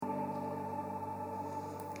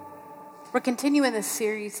We're continuing this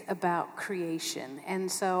series about creation. And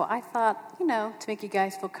so I thought, to make you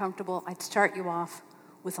guys feel comfortable, I'd start you off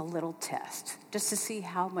with a little test, just to see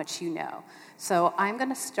how much you know. So I'm going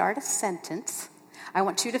to start a sentence. I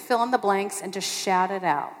want you to fill in the blanks and just shout it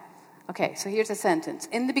out. Okay, so here's a sentence.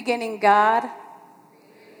 In the beginning, God...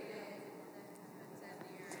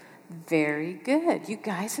 Very good. You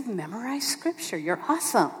guys have memorized scripture. You're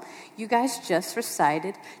awesome. You guys just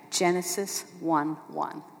recited Genesis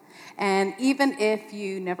 1:1. And even if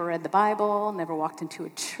you never read the Bible, never walked into a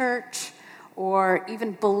church, or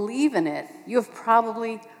even believe in it, you have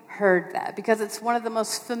probably heard that because it's one of the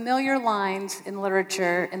most familiar lines in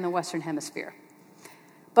literature in the Western Hemisphere.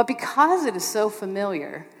 But because it is so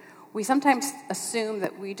familiar, we sometimes assume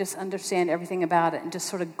that we just understand everything about it and just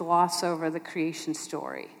sort of gloss over the creation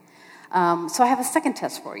story. So I have a second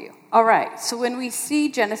test for you. All right, so when we see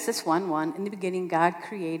Genesis 1:1, in the beginning God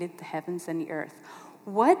created the heavens and the earth,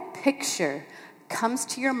 what picture comes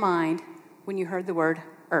to your mind when you heard the word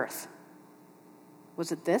earth?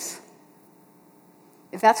 Was it this?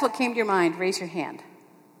 If that's what came to your mind, raise your hand.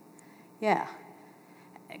 Yeah,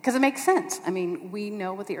 because it makes sense. I mean, we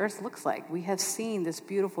know what the earth looks like. We have seen this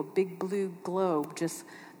beautiful big blue globe just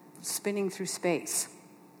spinning through space.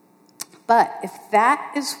 But if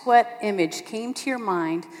that is what image came to your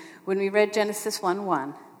mind when we read Genesis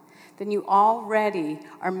 1:1, then you already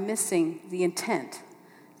are missing the intent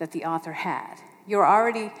that the author had. You're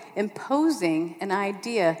already imposing an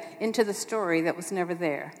idea into the story that was never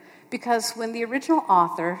there. Because when the original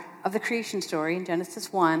author of the creation story in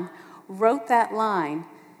Genesis 1 wrote that line,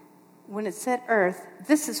 when it said earth,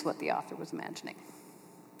 this is what the author was imagining.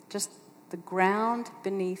 Just the ground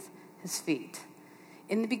beneath his feet.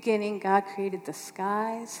 In the beginning, God created the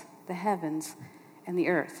skies, the heavens, and the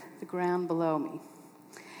earth, the ground below me.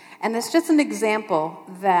 And it's just an example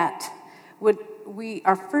that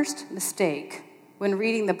our first mistake when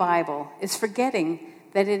reading the Bible is forgetting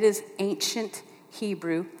that it is ancient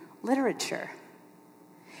Hebrew literature.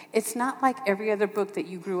 It's not like every other book that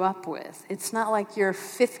you grew up with. It's not like your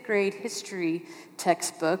 5th grade history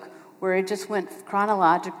textbook where it just went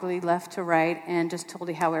chronologically left to right and just told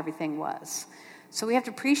you how everything was. So we have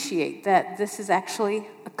to appreciate that this is actually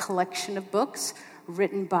a collection of books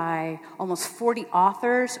written by almost 40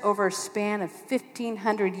 authors over a span of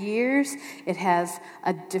 1,500 years. It has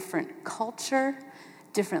a different culture,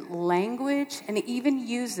 different language, and it even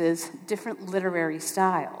uses different literary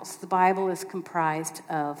styles. The Bible is comprised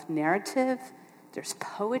of narrative, there's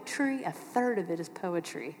poetry, 1/3 of it is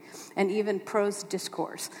poetry, and even prose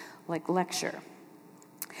discourse, like lecture.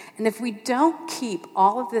 And if we don't keep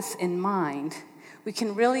all of this in mind, we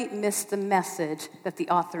can really miss the message that the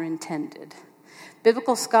author intended.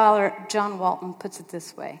 Biblical scholar John Walton puts it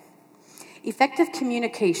this way: effective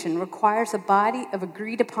communication requires a body of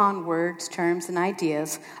agreed-upon words, terms, and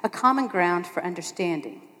ideas, a common ground for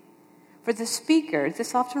understanding. For the speaker,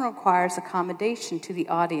 this often requires accommodation to the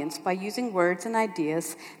audience by using words and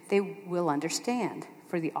ideas they will understand.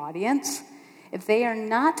 For the audience, if they are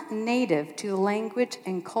not native to the language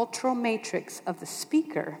and cultural matrix of the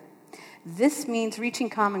speaker, this means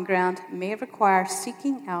reaching common ground may require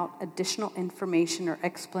seeking out additional information or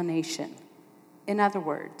explanation. In other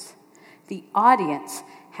words, the audience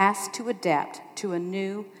has to adapt to a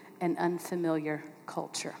new and unfamiliar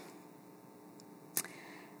culture.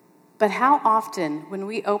 But how often, when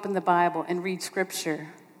we open the Bible and read Scripture,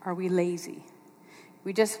 are we lazy?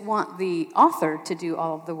 We just want the author to do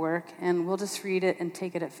all of the work, and we'll just read it and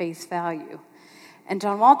take it at face value. And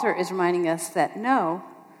John Walton is reminding us that no,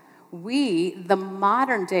 we, the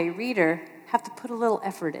modern-day reader, have to put a little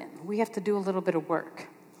effort in. We have to do a little bit of work.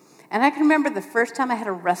 And I can remember the first time I had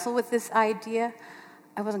to wrestle with this idea,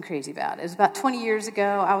 I wasn't crazy about it. It was about 20 years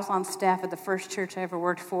ago. I was on staff at the first church I ever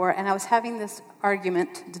worked for, and I was having this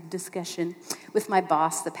discussion with my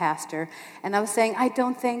boss, the pastor, and I was saying, I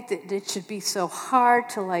don't think that it should be so hard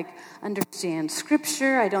to, understand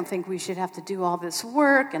Scripture. I don't think we should have to do all this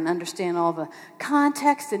work and understand all the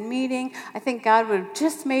context and meaning. I think God would have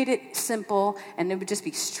just made it simple, and it would just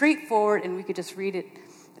be straightforward, and we could just read it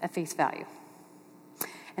at face value.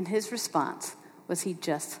 And his response was he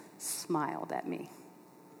just smiled at me.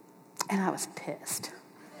 And I was pissed.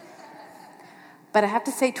 But I have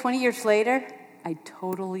to say, 20 years later, I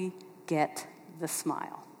totally get the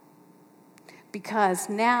smile. Because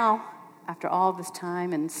now, after all this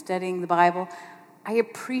time and studying the Bible, I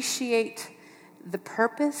appreciate the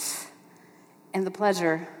purpose and the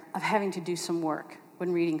pleasure of having to do some work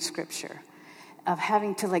when reading Scripture, of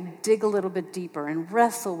having to dig a little bit deeper and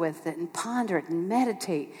wrestle with it and ponder it and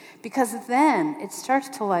meditate. Because then it starts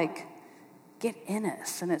to get in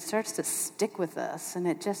us, and it starts to stick with us, and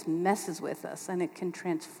it just messes with us, and it can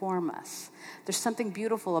transform us. There's something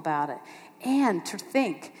beautiful about it. And to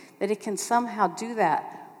think that it can somehow do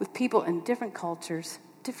that with people in different cultures,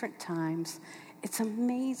 different times, it's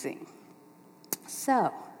amazing.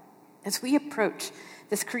 So, as we approach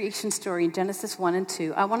this creation story in Genesis 1 and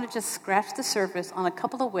 2, I want to just scratch the surface on a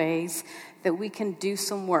couple of ways that we can do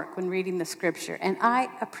some work when reading the scripture. And I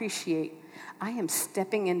am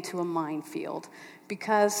stepping into a minefield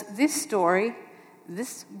because this story,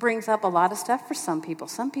 this brings up a lot of stuff for some people.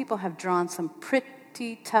 Some people have drawn some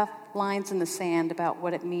pretty tough lines in the sand about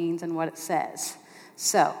what it means and what it says.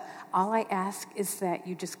 So, all I ask is that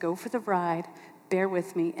you just go for the ride, bear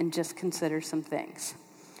with me, and just consider some things.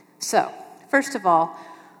 So, first of all,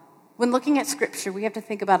 when looking at Scripture, we have to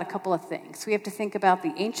think about a couple of things. We have to think about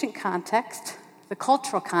the ancient context, the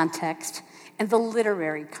cultural context, and the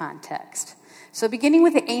literary context. So beginning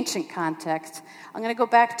with the ancient context, I'm going to go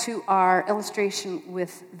back to our illustration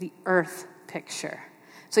with the earth picture.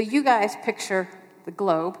 So you guys picture the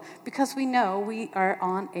globe because we know we are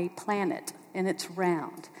on a planet and it's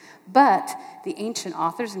round. But the ancient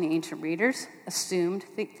authors and the ancient readers assumed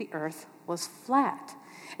that the earth was flat.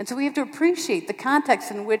 And so we have to appreciate the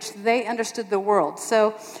context in which they understood the world.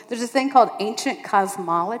 So there's a thing called ancient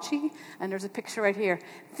cosmology, and there's a picture right here.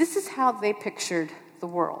 This is how they pictured the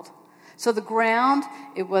world. So the ground,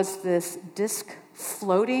 it was this disk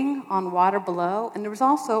floating on water below, and there was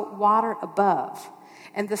also water above.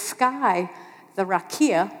 And the sky, the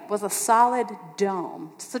rakia, was a solid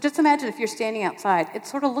dome. So just imagine if you're standing outside, it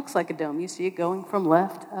sort of looks like a dome. You see it going from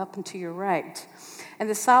left up and to your right. And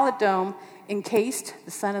the solid dome encased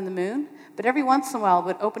the sun and the moon, but every once in a while it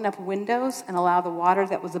would open up windows and allow the water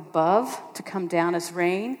that was above to come down as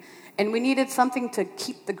rain. And we needed something to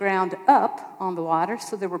keep the ground up on the water,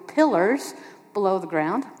 so there were pillars below the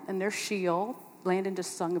ground, and there's Sheol. Landon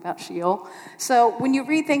just sung about Sheol. So when you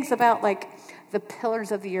read things about like the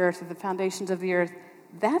pillars of the earth or the foundations of the earth,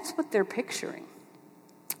 that's what they're picturing.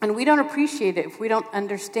 And we don't appreciate it if we don't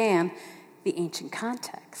understand the ancient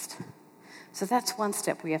context. So that's one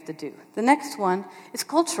step we have to do. The next one is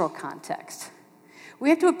cultural context. We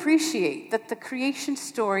have to appreciate that the creation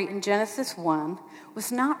story in Genesis 1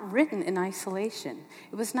 was not written in isolation.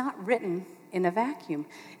 It was not written in a vacuum.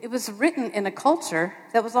 It was written in a culture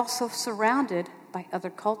that was also surrounded by other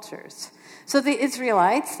cultures. So the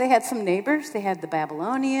Israelites, they had some neighbors. They had the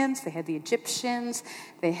Babylonians, they had the Egyptians,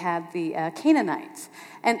 they had the Canaanites.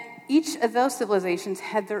 And each of those civilizations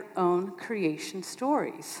had their own creation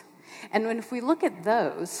stories. And if we look at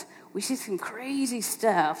those, we see some crazy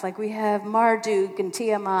stuff. Like we have Marduk and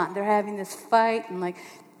Tiamat, and they're having this fight, and like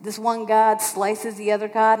this one god slices the other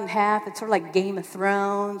god in half. It's sort of like Game of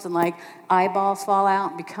Thrones, and like eyeballs fall out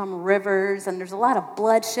and become rivers, and there's a lot of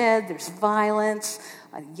bloodshed, there's violence.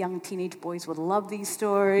 Young teenage boys would love these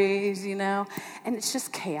stories, you know. And it's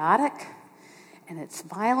just chaotic, and it's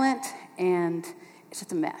violent, and it's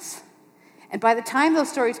just a mess. And by the time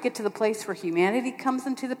those stories get to the place where humanity comes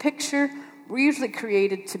into the picture, we're usually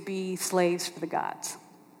created to be slaves for the gods.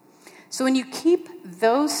 So when you keep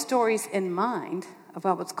those stories in mind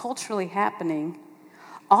about what's culturally happening,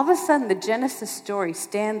 all of a sudden the Genesis story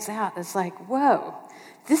stands out as like, whoa,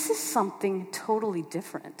 this is something totally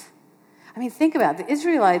different. I mean, think about it. The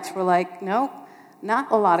Israelites were like, no,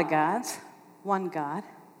 not a lot of gods, one God.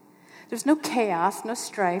 There's no chaos, no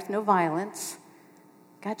strife, no violence.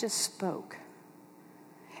 God just spoke.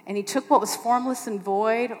 And he took what was formless and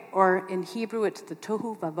void, or in Hebrew it's the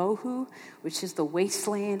tohu vavohu, which is the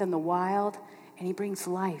wasteland and the wild, and he brings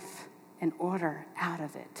life and order out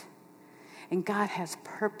of it. And God has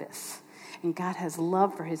purpose, and God has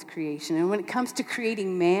love for his creation. And when it comes to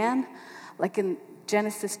creating man, like in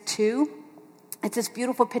Genesis 2, it's this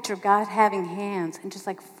beautiful picture of God having hands and just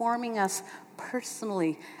like forming us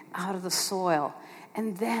personally out of the soil,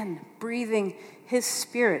 and then breathing his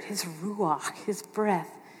spirit, his ruach, his breath,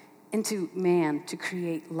 into man to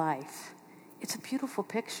create life. It's a beautiful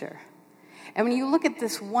picture. And when you look at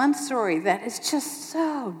this one story that is just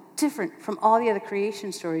so different from all the other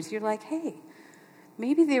creation stories, you're like, hey,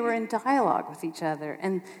 maybe they were in dialogue with each other.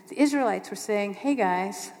 And the Israelites were saying, hey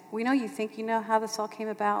guys, we know you think you know how this all came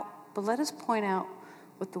about, but let us point out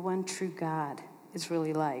what the one true God is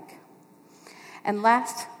really like. And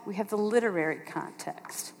last, we have the literary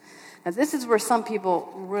context. Now, this is where some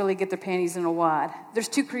people really get their panties in a wad. There's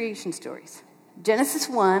two creation stories. Genesis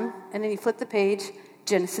 1, and then you flip the page,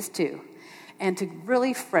 Genesis 2. And to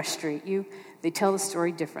really frustrate you, they tell the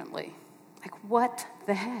story differently. Like, what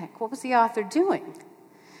the heck? What was the author doing?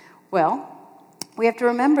 Well, we have to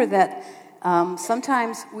remember that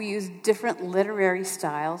Sometimes we use different literary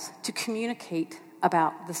styles to communicate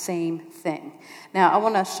about the same thing. Now, I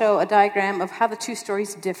want to show a diagram of how the two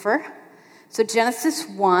stories differ. So Genesis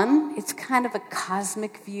 1, it's kind of a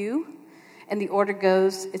cosmic view, and the order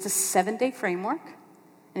goes, it's a 7-day framework,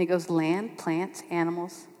 and it goes land, plants,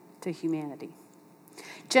 animals, to humanity.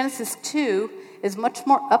 Genesis 2 is much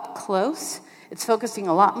more up close. It's focusing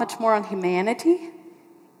a lot much more on humanity,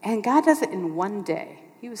 and God does it in one day.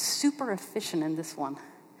 He was super efficient in this one.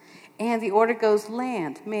 And the order goes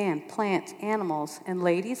land, man, plants, animals. And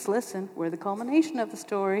ladies, listen, we're the culmination of the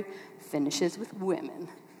story, finishes with women.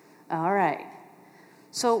 All right.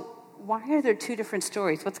 So why are there two different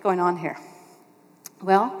stories? What's going on here?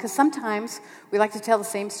 Well, because sometimes we like to tell the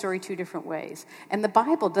same story two different ways. And the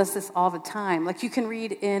Bible does this all the time. Like you can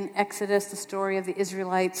read in Exodus the story of the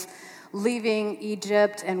Israelites leaving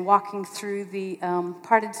Egypt and walking through the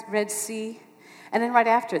parted Red Sea. And then right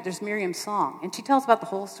after it, there's Miriam's song. And she tells about the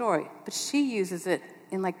whole story. But she uses it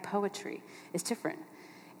in like poetry. It's different.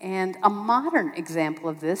 And a modern example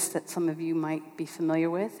of this that some of you might be familiar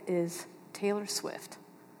with is Taylor Swift.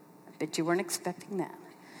 I bet you weren't expecting that.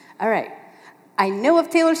 All right. I know of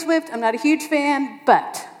Taylor Swift. I'm not a huge fan.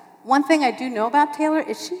 But one thing I do know about Taylor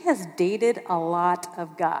is she has dated a lot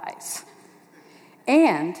of guys.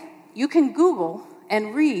 And you can Google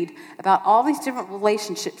and read about all these different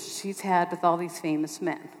relationships she's had with all these famous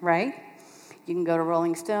men, right? You can go to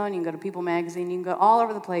Rolling Stone, you can go to People Magazine, you can go all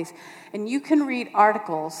over the place, and you can read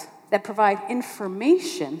articles that provide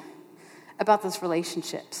information about those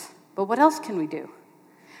relationships. But what else can we do?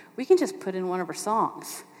 We can just put in one of her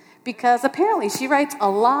songs, because apparently she writes a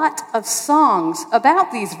lot of songs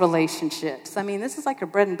about these relationships. I mean, this is like her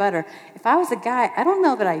bread and butter. If I was a guy, I don't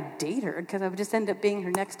know that I'd date her, because I would just end up being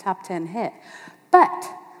her next top 10 hit. But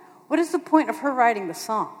what is the point of her writing the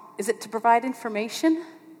song? Is it to provide information?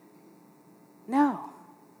 No.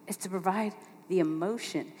 It's to provide the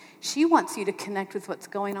emotion. She wants you to connect with what's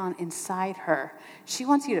going on inside her. She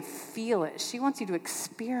wants you to feel it. She wants you to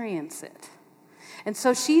experience it. And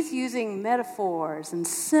so she's using metaphors and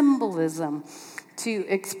symbolism to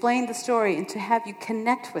explain the story and to have you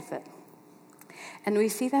connect with it. And we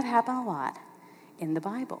see that happen a lot in the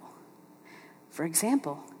Bible. For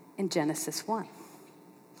example, in Genesis 1.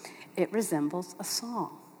 It resembles a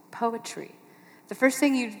song, poetry. The first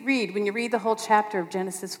thing you read when you read the whole chapter of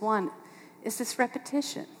Genesis 1 is this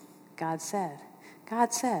repetition. God said,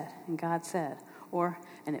 and God said. Or,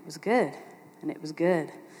 and it was good, and it was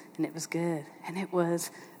good, and it was good, and it was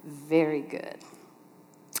very good.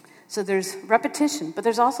 So there's repetition, but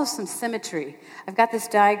there's also some symmetry. I've got this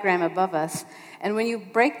diagram above us, and when you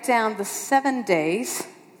break down the 7 days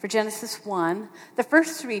for Genesis 1, the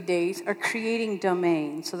first 3 days are creating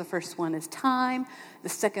domains. So the first one is time. The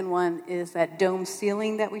second one is that dome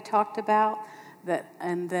ceiling that we talked about.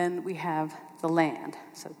 And then we have the land.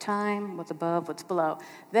 So time, what's above, what's below.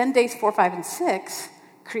 Then days 4, 5, and 6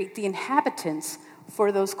 create the inhabitants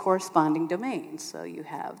for those corresponding domains. So you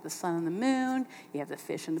have the sun and the moon, you have the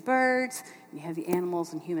fish and the birds, and you have the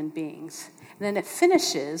animals and human beings. And then it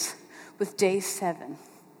finishes with day 7,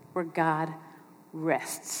 where God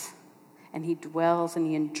rests, and he dwells and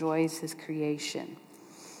he enjoys his creation.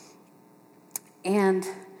 And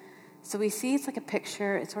so we see it's like a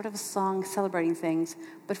picture, it's sort of a song celebrating things,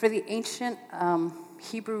 but for the ancient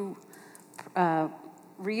Hebrew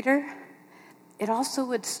reader, it also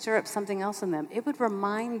would stir up something else in them. It would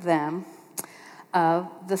remind them of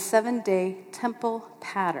the 7-day temple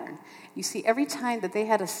pattern. You see, every time that they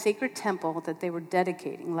had a sacred temple that they were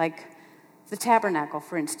dedicating, like the tabernacle,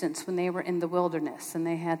 for instance, when they were in the wilderness and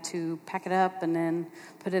they had to pack it up and then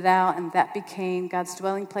put it out, and that became God's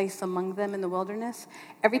dwelling place among them in the wilderness.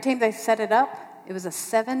 Every time they set it up, it was a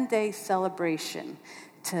 7-day celebration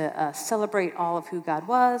to celebrate all of who God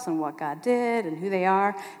was and what God did and who they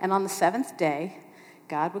are. And on the 7th day,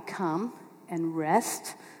 God would come and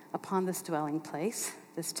rest upon this dwelling place,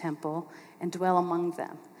 this temple, and dwell among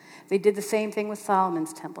them. They did the same thing with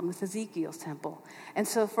Solomon's temple and with Ezekiel's temple. And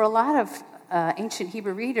so for a lot of ancient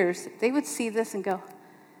Hebrew readers, they would see this and go,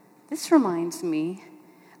 this reminds me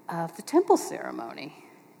of the temple ceremony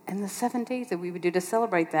and the 7 days that we would do to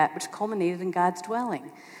celebrate that, which culminated in God's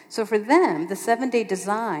dwelling. So for them, the 7-day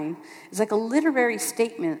design is like a literary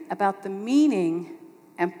statement about the meaning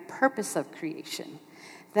and purpose of creation.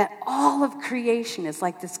 That all of creation is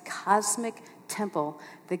like this cosmic temple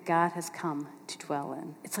that God has come to dwell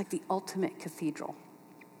in. It's like the ultimate cathedral.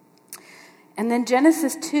 And then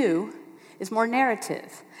Genesis 2 is more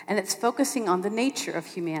narrative, and it's focusing on the nature of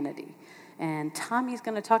humanity. And Tommy's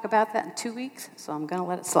going to talk about that in 2 weeks, so I'm going to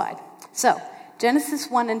let it slide. So, Genesis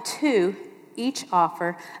 1 and 2 each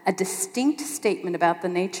offer a distinct statement about the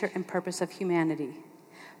nature and purpose of humanity.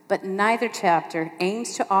 But neither chapter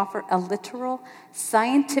aims to offer a literal,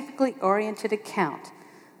 scientifically oriented account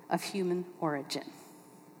of human origin.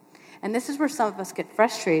 And this is where some of us get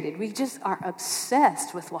frustrated. We just are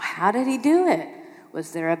obsessed with, well, how did he do it?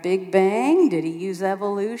 Was there a big bang? Did he use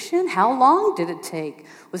evolution? How long did it take?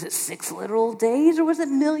 Was it 6 literal days or was it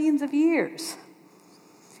millions of years?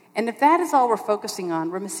 And if that is all we're focusing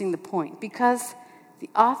on, we're missing the point, because the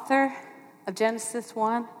author of Genesis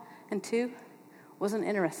 1 and 2 wasn't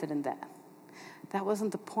interested in that. That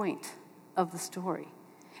wasn't the point of the story.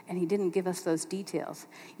 And he didn't give us those details.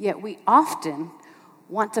 Yet we often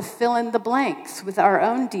want to fill in the blanks with our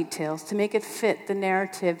own details to make it fit the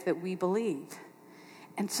narrative that we believe.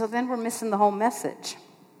 And so then we're missing the whole message.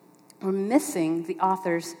 We're missing the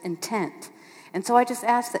author's intent. And so I just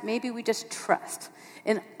ask that maybe we just trust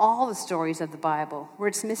in all the stories of the Bible, where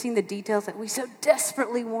it's missing the details that we so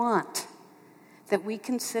desperately want, that we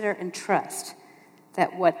consider and trust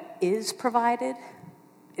that what is provided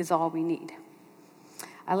is all we need.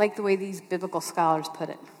 I like the way these biblical scholars put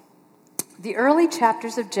it. The early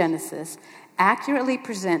chapters of Genesis accurately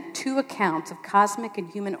present 2 accounts of cosmic and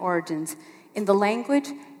human origins in the language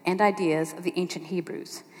and ideas of the ancient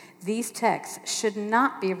Hebrews. These texts should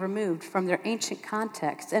not be removed from their ancient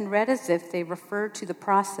context and read as if they refer to the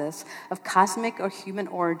process of cosmic or human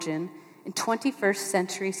origin in 21st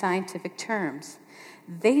century scientific terms.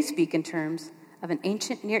 They speak in terms of an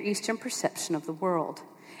ancient Near Eastern perception of the world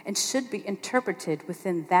and should be interpreted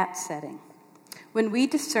within that setting. When we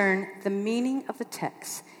discern the meaning of the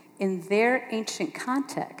texts in their ancient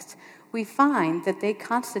context, we find that they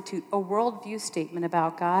constitute a worldview statement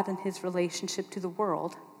about God and his relationship to the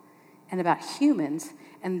world, and about humans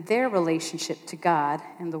and their relationship to God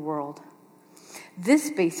and the world.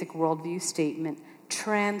 This basic worldview statement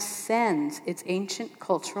transcends its ancient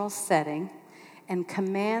cultural setting and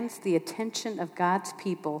commands the attention of God's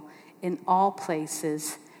people in all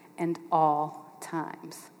places and all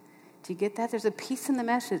times. Do you get that? There's a piece in the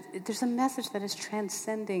message. There's a message that is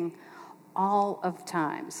transcending all of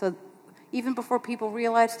time. So even before people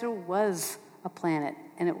realized there was a planet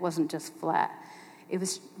and it wasn't just flat, it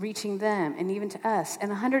was reaching them and even to us. And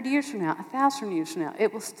 100 years from now, 1,000 years from now,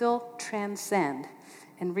 it will still transcend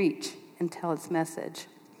and reach and tell its message.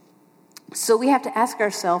 So we have to ask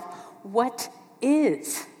ourselves, what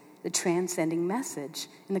is the transcending message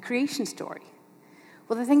in the creation story?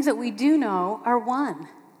 Well, the things that we do know are one.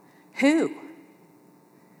 Who?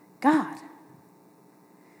 God.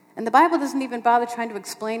 And the Bible doesn't even bother trying to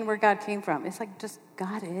explain where God came from. It's like just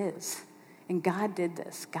God is. And God did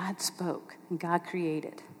this. God spoke. And God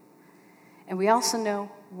created. And we also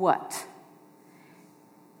know what?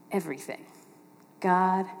 Everything.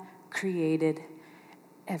 God created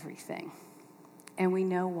everything. And we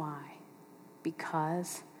know why.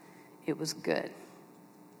 Because it was good.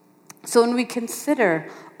 So when we consider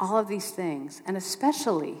all of these things, and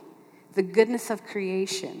especially the goodness of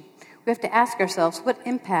creation, we have to ask ourselves, what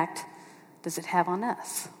impact does it have on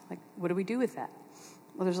us? Like, what do we do with that?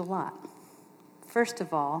 Well, there's a lot. First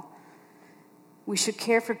of all, we should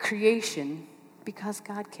care for creation because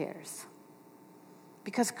God cares.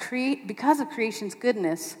 Because of creation's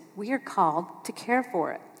goodness, we are called to care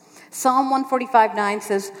for it. Psalm 145:9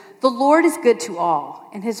 says, "The Lord is good to all,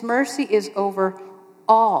 and his mercy is over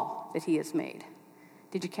all that he has made."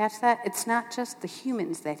 Did you catch that? It's not just the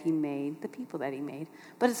humans that he made, the people that he made,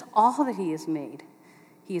 but it's all that he has made.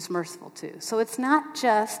 He is merciful to. So it's not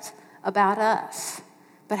just about us,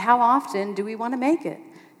 but how often do we want to make it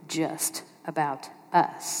just about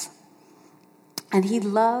us? And he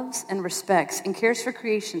loves and respects and cares for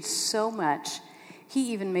creation so much,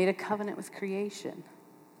 he even made a covenant with creation.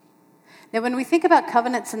 Now, when we think about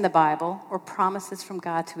covenants in the Bible or promises from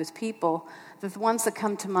God to his people, the ones that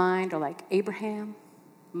come to mind are like Abraham,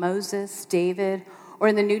 Moses, David, or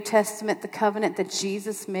in the New Testament, the covenant that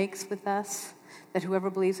Jesus makes with us, that whoever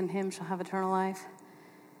believes in him shall have eternal life.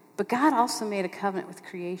 But God also made a covenant with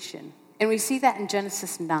creation. And we see that in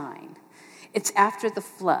Genesis 9. It's after the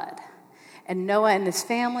flood. And Noah and his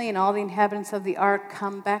family and all the inhabitants of the ark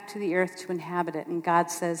come back to the earth to inhabit it. And God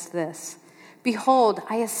says this, "Behold,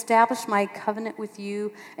 I establish my covenant with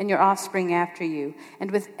you and your offspring after you,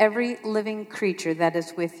 and with every living creature that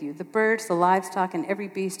is with you, the birds, the livestock, and every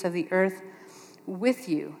beast of the earth with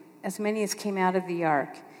you, as many as came out of the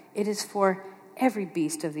ark. It is for every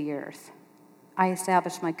beast of the earth. I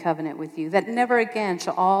establish my covenant with you, that never again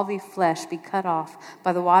shall all the flesh be cut off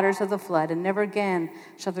by the waters of the flood, and never again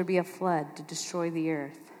shall there be a flood to destroy the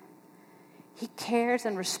earth." He cares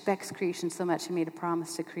and respects creation so much, he made a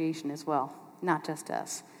promise to creation as well. Not just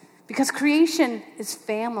us. because creation is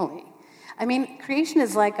family. I mean, creation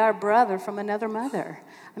is like our brother from another mother.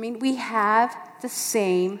 I mean, we have the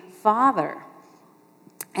same Father,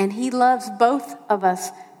 and he loves both of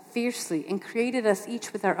us fiercely and created us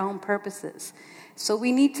each with our own purposes. So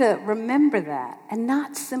we need to remember that and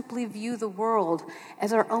not simply view the world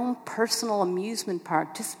as our own personal amusement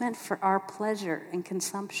park, just meant for our pleasure and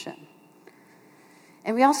consumption.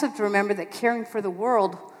 And we also have to remember that caring for the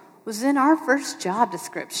world was in our first job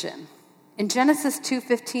description. In Genesis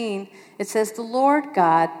 2:15, it says, "The Lord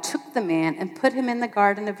God took the man and put him in the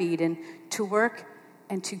Garden of Eden to work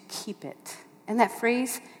and to keep it." And that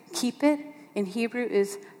phrase, keep it, in Hebrew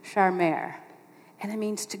is sharmer. And it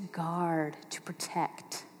means to guard, to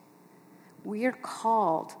protect. We are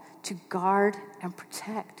called to guard and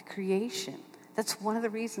protect creation. That's one of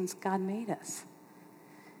the reasons God made us.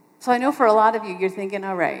 So I know for a lot of you, you're thinking,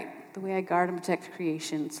 all right, the way I guard and protect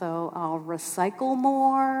creation, so I'll recycle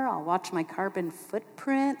more, I'll watch my carbon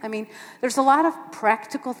footprint. I mean, there's a lot of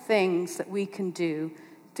practical things that we can do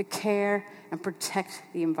to care and protect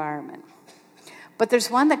the environment. But there's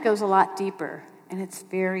one that goes a lot deeper, and it's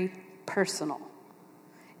very personal.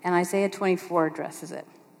 And Isaiah 24 addresses it.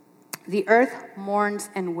 "The earth mourns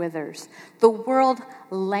and withers. The world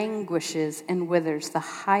languishes and withers. The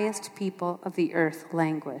highest people of the earth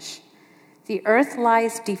languish. The earth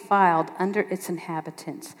lies defiled under its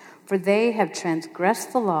inhabitants, for they have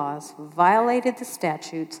transgressed the laws, violated the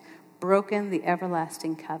statutes, broken the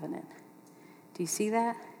everlasting covenant." Do you see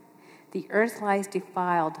that? The earth lies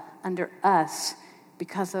defiled under us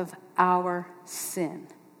because of our sin.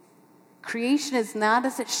 Creation is not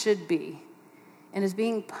as it should be and is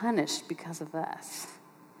being punished because of us.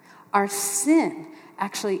 Our sin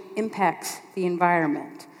actually impacts the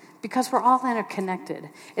environment because we're all interconnected.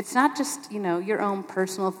 It's not just, your own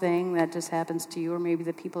personal thing that just happens to you or maybe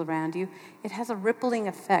the people around you. It has a rippling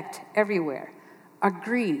effect everywhere. Our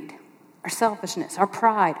greed, our selfishness, our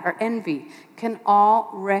pride, our envy can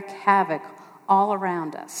all wreak havoc all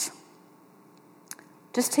around us.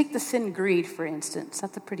 Just take the sin greed, for instance.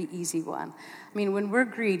 That's a pretty easy one. I mean, when we're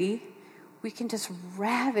greedy, we can just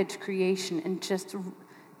ravage creation and just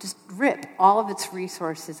rip all of its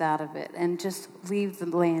resources out of it and just leave the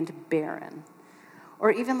land barren.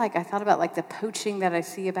 Or even I thought about the poaching that I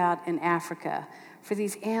see about in Africa for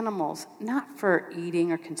these animals, not for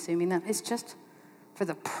eating or consuming them. It's just for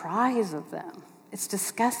the prize of them. It's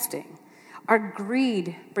disgusting. Our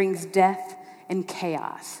greed brings death and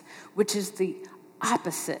chaos, which is the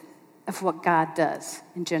opposite of what God does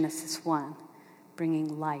in Genesis 1,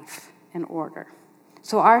 bringing life and order.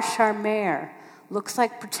 So our sharmer looks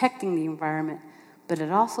like protecting the environment, but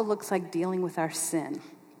it also looks like dealing with our sin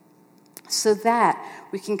so that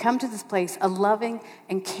we can come to this place of loving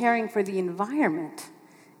and caring for the environment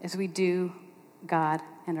as we do God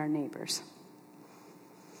and our neighbors.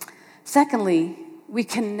 Secondly, we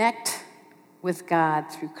connect with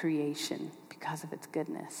God through creation because of its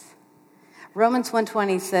goodness. Romans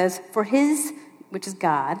 1:20 says, "For his," which is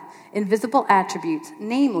God, "invisible attributes,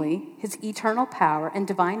 namely his eternal power and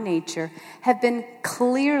divine nature, have been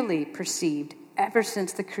clearly perceived ever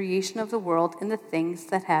since the creation of the world in the things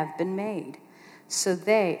that have been made. So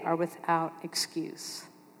they are without excuse."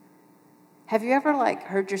 Have you ever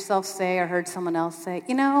heard yourself say or heard someone else say,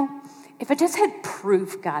 if I just had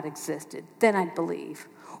proof God existed, then I'd believe.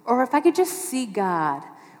 Or if I could just see God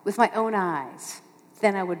with my own eyes,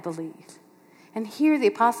 then I would believe. And here the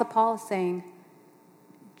Apostle Paul is saying,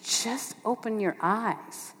 just open your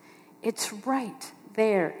eyes. It's right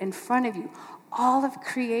there in front of you. All of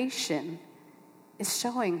creation is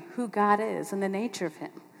showing who God is and the nature of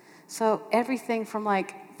him. So everything from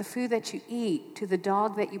the food that you eat, to the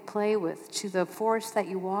dog that you play with, to the forest that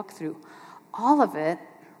you walk through, all of it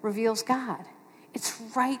reveals God. It's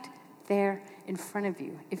right there in front of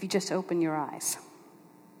you if you just open your eyes.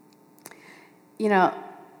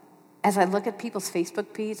 As I look at people's Facebook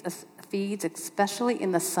feeds, especially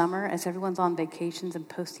in the summer, as everyone's on vacations and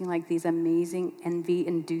posting these amazing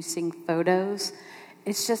envy-inducing photos,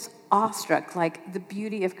 it's just awestruck, the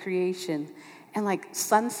beauty of creation. And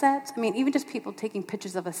sunsets, even just people taking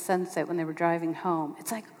pictures of a sunset when they were driving home.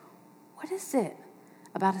 It's what is it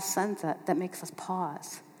about a sunset that makes us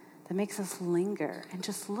pause, that makes us linger and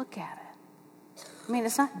just look at it?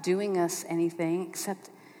 It's not doing us anything except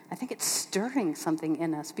I think it's stirring something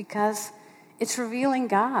in us because it's revealing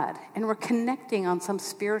God and we're connecting on some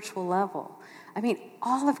spiritual level.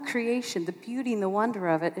 All of creation, the beauty and the wonder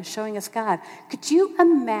of it is showing us God. Could you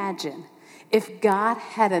imagine if God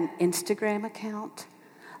had an Instagram account?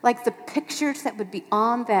 The pictures that would be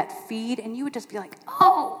on that feed and you would just be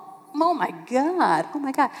oh my God.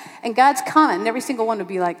 And God's comment, and every single one would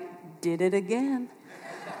be did it again.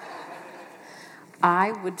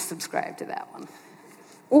 I would subscribe to that one.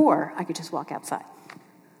 Or I could just walk outside.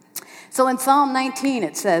 So in Psalm 19,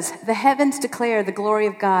 it says, "The heavens declare the glory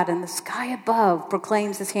of God, and the sky above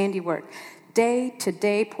proclaims his handiwork. Day to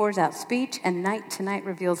day pours out speech, and night to night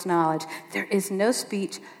reveals knowledge. There is no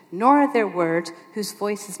speech, nor are there words whose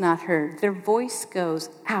voice is not heard. Their voice goes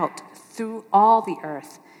out through all the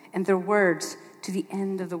earth, and their words to the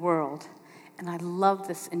end of the world." And I love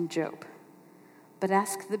this in Job. "But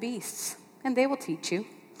ask the beasts, and they will teach you.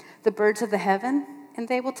 The birds of the heaven, and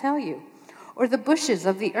they will tell you. Or the bushes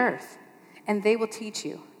of the earth, and they will teach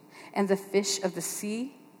you. And the fish of the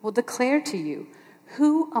sea will declare to you.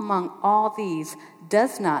 Who among all these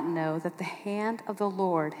does not know that the hand of the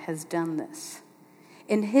Lord has done this?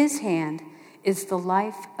 In his hand is the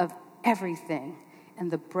life of everything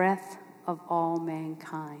and the breath of all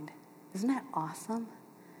mankind." Isn't that awesome?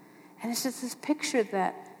 And it's just this picture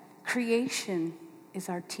that creation is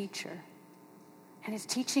our teacher. And it's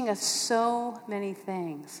teaching us so many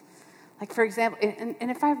things. Like, for example,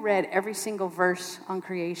 and if I read every single verse on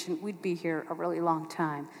creation, we'd be here a really long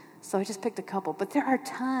time. So I just picked a couple. But there are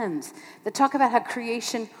tons that talk about how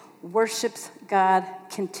creation worships God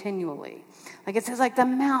continually. Like it says, like the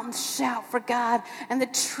mountains shout for God, and the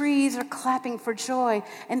trees are clapping for joy,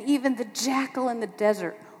 and even the jackal in the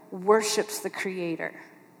desert worships the Creator.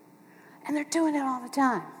 And they're doing it all the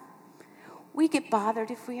time. We get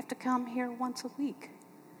bothered if we have to come here once a week.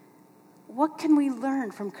 What can we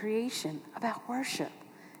learn from creation about worship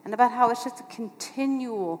and about how it's just a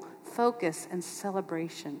continual focus and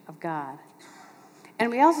celebration of God? And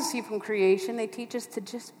we also see from creation, they teach us to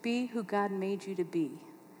just be who God made you to be.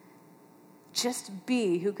 Just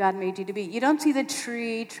be who God made you to be. You don't see the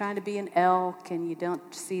tree trying to be an elk, and you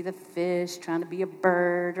don't see the fish trying to be a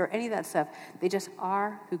bird or any of that stuff. They just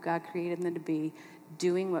are who God created them to be,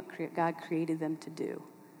 doing what God created them to do.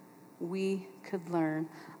 We could learn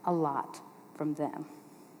a lot from them.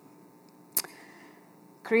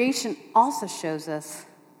 Creation also shows us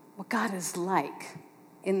what God is like.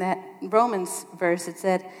 In that Romans verse, it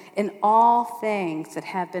said, "In all things that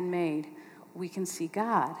have been made, we can see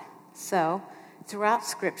God." So, throughout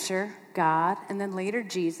Scripture, God, and then later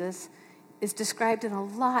Jesus, is described in a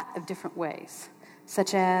lot of different ways,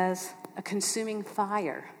 such as a consuming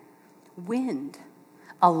fire, wind,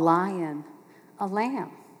 a lion, a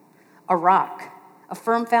lamb, a rock, a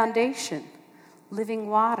firm foundation, living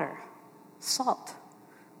water, salt,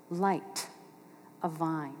 light, a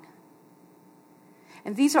vine.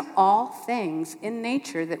 And these are all things in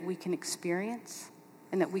nature that we can experience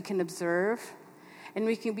and that we can observe, and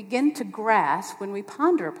we can begin to grasp when we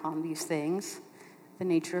ponder upon these things, the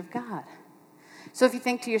nature of God. So if you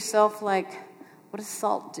think to yourself, like, what does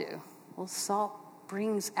salt do? Well, salt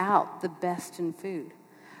brings out the best in food.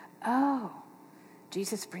 Oh,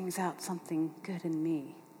 Jesus brings out something good in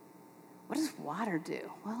me. What does water do?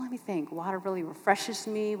 Well, let me think. Water really refreshes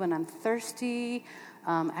me when I'm thirsty.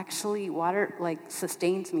 Actually, water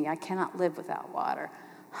sustains me. I cannot live without water.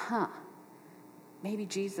 Maybe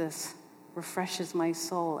Jesus refreshes my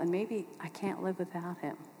soul, and maybe I can't live without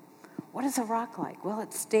him. What is a rock like? Well,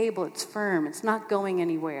 it's stable, it's firm, it's not going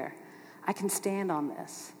anywhere. I can stand on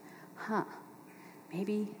this.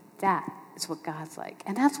 Maybe that is what God's like.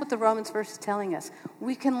 And that's what the Romans verse is telling us.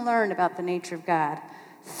 We can learn about the nature of God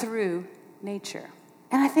through nature.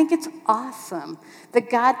 And I think it's awesome that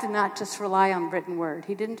God did not just rely on written word.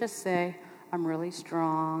 He didn't just say, I'm really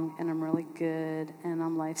strong, and I'm really good, and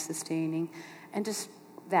I'm life-sustaining, and just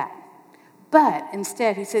that. But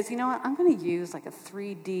instead, he says, you know what, I'm going to use like a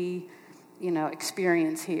 3D,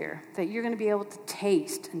 experience here, that you're going to be able to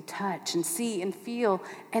taste and touch and see and feel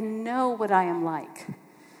and know what I am like.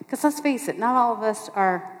 Because let's face it, not all of us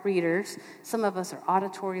are readers. Some of us are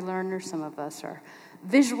auditory learners. Some of us are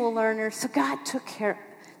visual learners. So God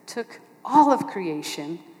took all of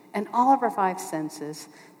creation and all of our five senses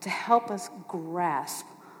to help us grasp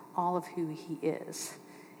all of who he is.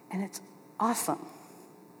 And it's awesome.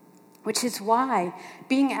 Which is why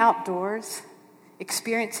being outdoors,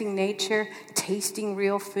 experiencing nature, tasting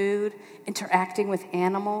real food, interacting with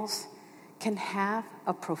animals can have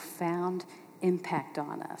a profound impact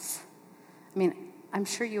on us. I mean, I'm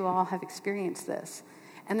sure you all have experienced this.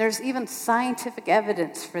 And there's even scientific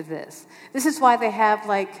evidence for this. This is why they have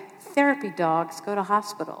therapy dogs go to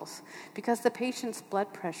hospitals, because the patient's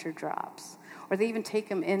blood pressure drops. Or they even take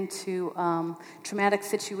them into traumatic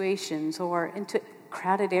situations or into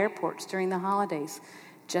crowded airports during the holidays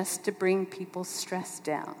just to bring people's stress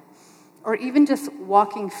down. Or even just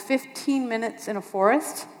walking 15 minutes in a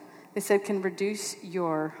forest, they said can reduce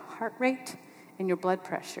your heart rate and your blood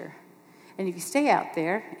pressure. And if you stay out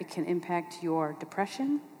there, it can impact your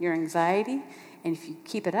depression, your anxiety, and if you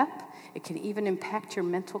keep it up, it can even impact your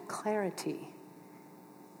mental clarity.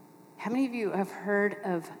 How many of you have heard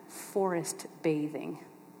of forest bathing?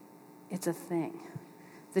 It's a thing.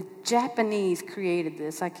 The Japanese created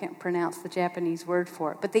this. I can't pronounce the Japanese word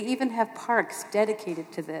for it, but they even have parks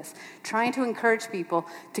dedicated to this, trying to encourage people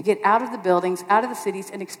to get out of the buildings, out of the cities,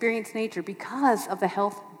 and experience nature because of the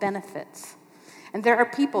health benefits. And there are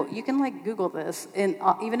people, you can Google this,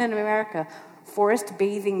 even in America, forest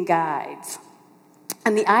bathing guides.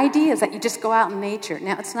 And the idea is that you just go out in nature.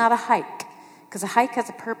 Now, it's not a hike, because a hike has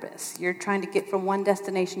a purpose. You're trying to get from one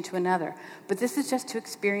destination to another. But this is just to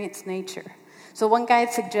experience nature. So one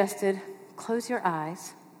guide suggested, close your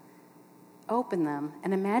eyes, open them,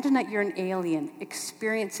 and imagine that you're an alien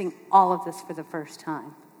experiencing all of this for the first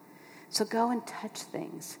time. So go and touch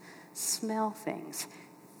things, smell things,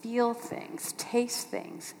 feel things, taste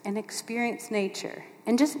things, and experience nature.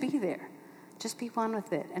 And just be there. Just be one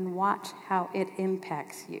with it and watch how it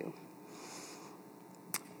impacts you.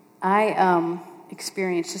 I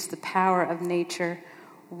experienced just the power of nature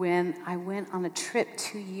when I went on a trip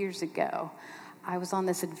 2 years ago. I was on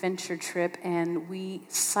this adventure trip, and we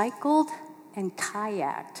cycled and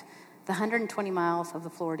kayaked the 120 miles of the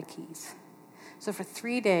Florida Keys. So for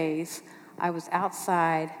 3 days, I was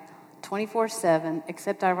outside 24/7,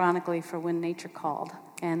 except ironically for when nature called,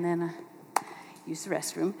 and then used the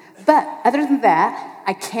restroom. But other than that,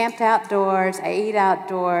 I camped outdoors, I ate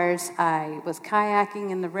outdoors, I was kayaking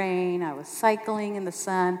in the rain, I was cycling in the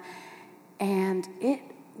sun, and it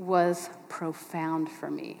was profound for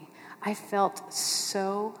me. I felt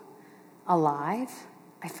so alive,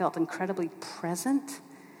 I felt incredibly present,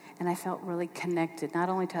 and I felt really connected, not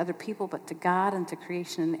only to other people, but to God and to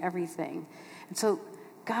creation and everything. And so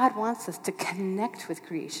God wants us to connect with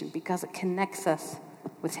creation because it connects us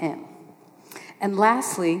with Him. And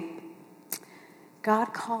lastly,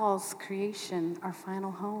 God calls creation our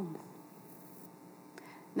final home.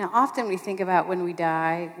 Now, often we think about when we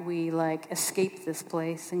die, we escape this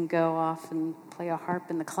place and go off and play a harp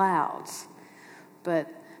in the clouds. But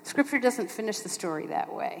Scripture doesn't finish the story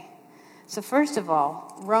that way. So first of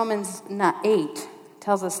all, Romans 8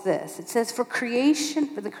 tells us this. It says, for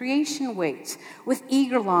the creation waits with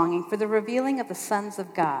eager longing for the revealing of the sons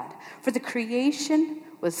of God. For the creation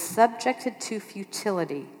was subjected to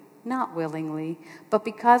futility, not willingly, but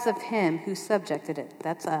because of Him who subjected it,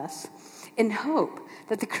 that's us, in hope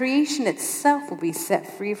that the creation itself will be set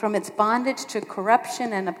free from its bondage to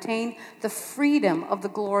corruption and obtain the freedom of the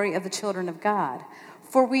glory of the children of God.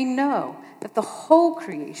 For we know that the whole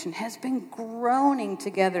creation has been groaning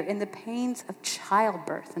together in the pains of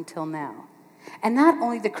childbirth until now. And not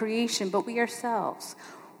only the creation, but we ourselves,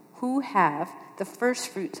 who have the first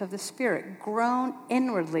fruits of the Spirit, groan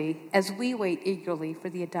inwardly as we wait eagerly for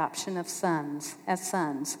the adoption of sons,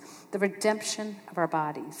 the redemption of our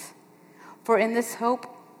bodies. For in this hope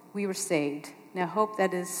we were saved. Now hope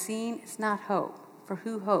that is seen is not hope, for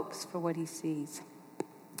who hopes for what he sees?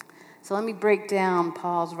 So let me break down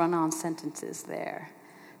Paul's run-on sentences there.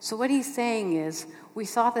 So what he's saying is, we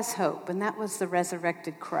saw this hope, and that was the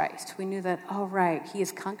resurrected Christ. We knew that, all right, he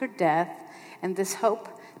has conquered death, and this hope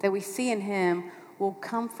that we see in him will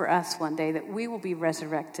come for us one day, that we will be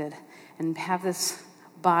resurrected and have this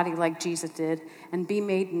body like Jesus did and be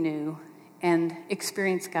made new and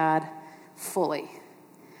experience God fully.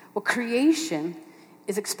 Well, creation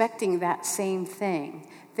is expecting that same thing.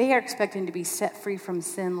 They are expecting to be set free from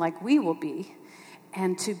sin like we will be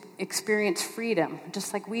and to experience freedom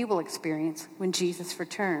just like we will experience when Jesus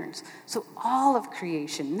returns. So all of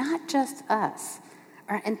creation, not just us,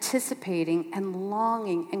 are anticipating and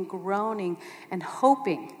longing and groaning and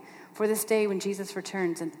hoping for this day when Jesus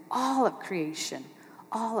returns. And all of creation,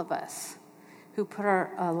 all of us who put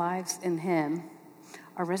our lives in him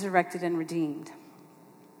are resurrected and redeemed.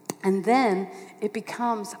 And then it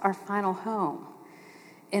becomes our final home.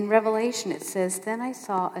 In Revelation it says, then I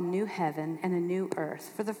saw a new heaven and a new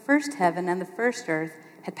earth. For the first heaven and the first earth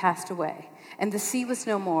had passed away, and the sea was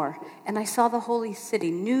no more. And I saw the holy city,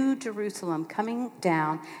 New Jerusalem, coming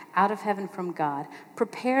down out of heaven from God,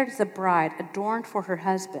 prepared as a bride adorned for her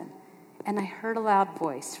husband. And I heard a loud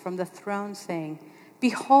voice from the throne saying,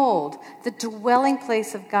 behold, the dwelling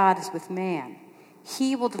place of God is with man.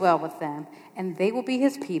 He will dwell with them, and they will be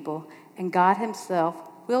his people, and God himself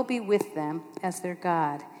will be with them as their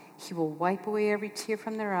God. He will wipe away every tear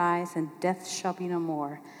from their eyes, and death shall be no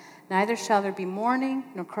more. Neither shall there be mourning,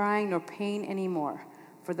 nor crying, nor pain any more,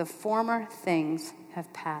 for the former things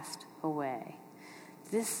have passed away.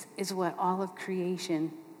 This is what all of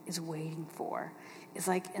creation is waiting for. is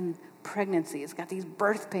like in pregnancy. It's got these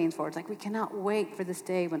birth pains for it. It's like we cannot wait for this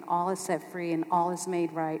day when all is set free and all is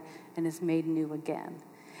made right and is made new again.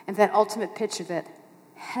 And that ultimate picture that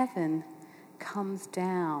heaven comes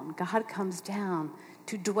down, God comes down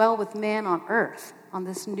to dwell with man on earth, on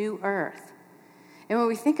this new earth. And when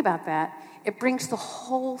we think about that, it brings the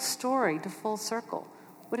whole story to full circle.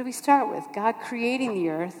 What did we start with? God creating the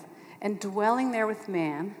earth and dwelling there with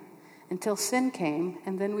man until sin came,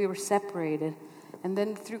 and then we were separated. And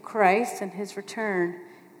then through Christ and his return,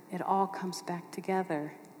 it all comes back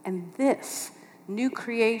together. And this new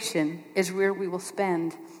creation is where we will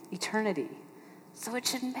spend eternity. So it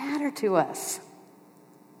should matter to us.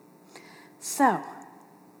 So,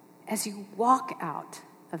 as you walk out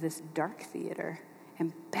of this dark theater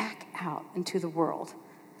and back out into the world,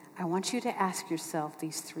 I want you to ask yourself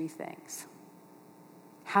these three things.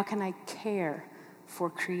 How can I care for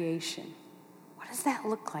creation? What does that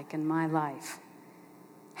look like in my life?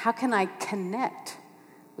 How can I connect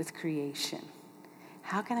with creation?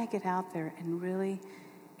 How can I get out there and really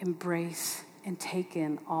embrace and take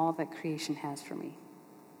in all that creation has for me?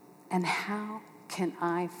 And how can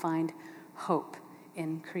I find hope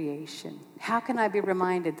in creation? How can I be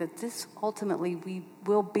reminded that this ultimately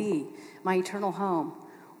will be my eternal home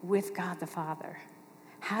with God the Father?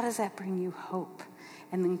 How does that bring you hope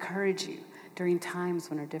and encourage you during times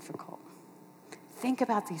when are difficult? Think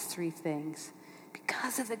about these three things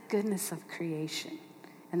because of the goodness of creation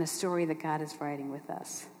and the story that God is writing with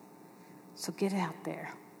us. So get out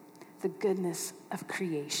there. The goodness of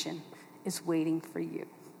creation is waiting for you.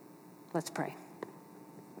 Let's pray.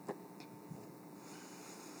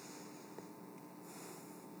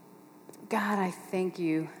 God, I thank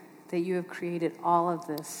you that you have created all of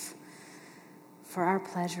this for our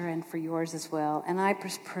pleasure and for yours as well. And I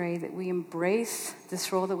just pray that we embrace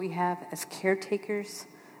this role that we have as caretakers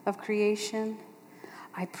of creation.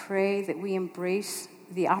 I pray that we embrace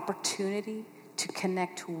the opportunity to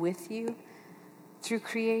connect with you through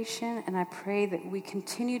creation. And I pray that we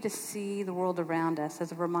continue to see the world around us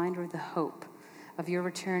as a reminder of the hope of your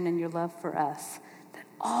return and your love for us, that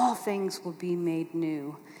all things will be made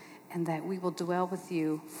new, and that we will dwell with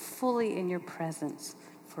you fully in your presence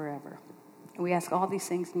forever. And we ask all these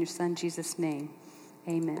things in your Son, Jesus' name.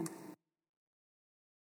 Amen.